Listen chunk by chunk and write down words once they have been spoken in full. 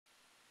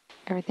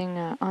Everything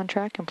on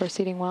track and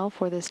proceeding well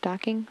for this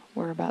docking.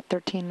 We're about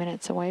 13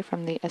 minutes away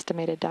from the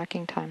estimated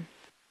docking time.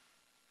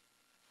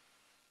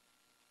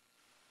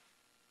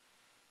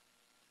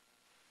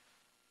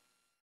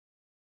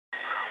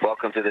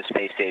 Welcome to the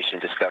Space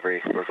Station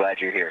Discovery. We're glad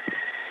you're here.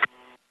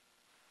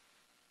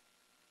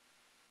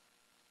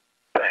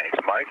 Thanks,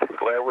 Mike.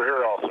 Glad we're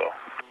here also.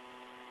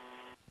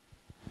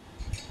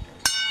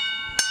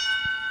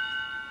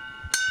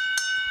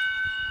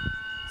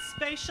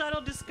 Space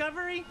Shuttle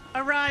Discovery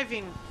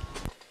arriving.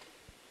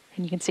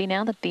 And you can see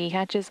now that the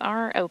hatches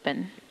are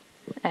open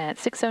at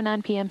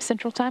 6:09 p.m.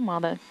 Central Time, while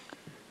the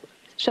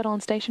shuttle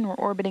and station were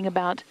orbiting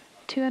about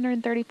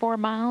 234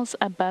 miles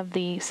above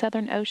the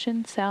Southern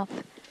Ocean,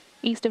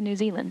 southeast of New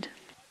Zealand.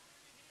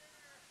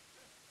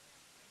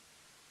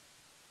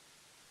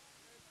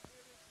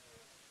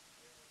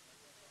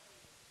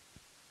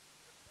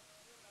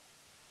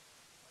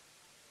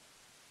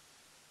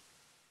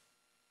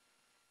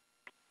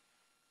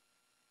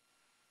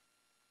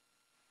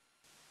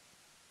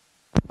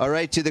 All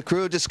right, to the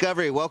crew of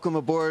Discovery, welcome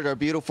aboard our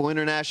beautiful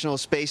International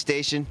Space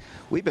Station.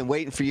 We've been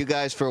waiting for you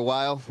guys for a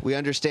while. We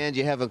understand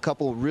you have a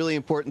couple really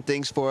important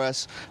things for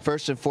us.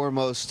 First and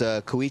foremost,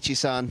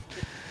 Koichi-san,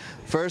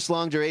 first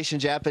long-duration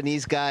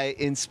Japanese guy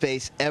in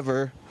space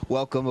ever.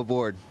 Welcome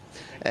aboard.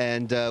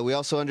 And we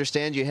also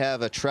understand you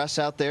have a truss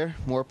out there.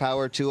 More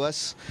power to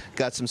us.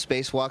 Got some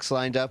spacewalks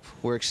lined up.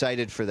 We're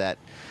excited for that.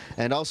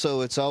 And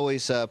also, it's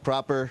always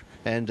proper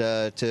and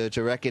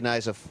to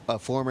recognize a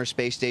former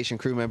space station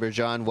crew member.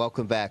 John,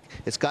 welcome back.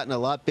 It's gotten a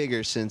lot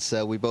bigger since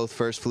we both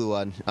first flew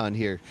on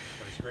here.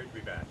 It's great to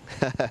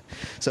be back.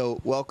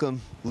 So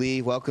welcome,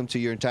 Lee. Welcome to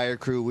your entire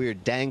crew. We are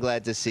dang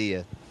glad to see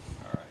you.